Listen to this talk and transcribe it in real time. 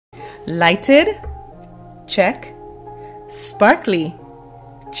Lighted, check. Sparkly,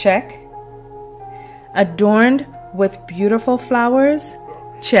 check. Adorned with beautiful flowers,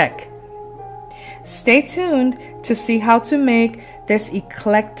 check. Stay tuned to see how to make this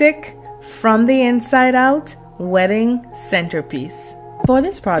eclectic from the inside out wedding centerpiece. For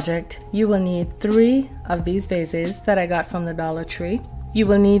this project, you will need 3 of these vases that I got from the Dollar Tree. You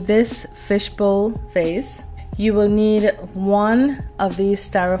will need this fishbowl vase. You will need 1 of these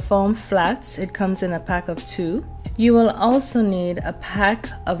styrofoam flats. It comes in a pack of 2. You will also need a pack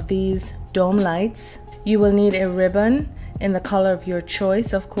of these dome lights. You will need a ribbon in the color of your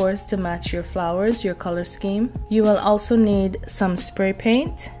choice, of course, to match your flowers, your color scheme. You will also need some spray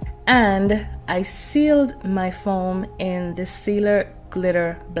paint, and I sealed my foam in the Sealer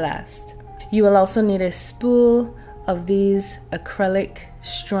Glitter Blast. You will also need a spool of these acrylic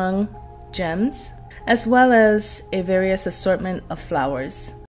strung gems, as well as a various assortment of flowers.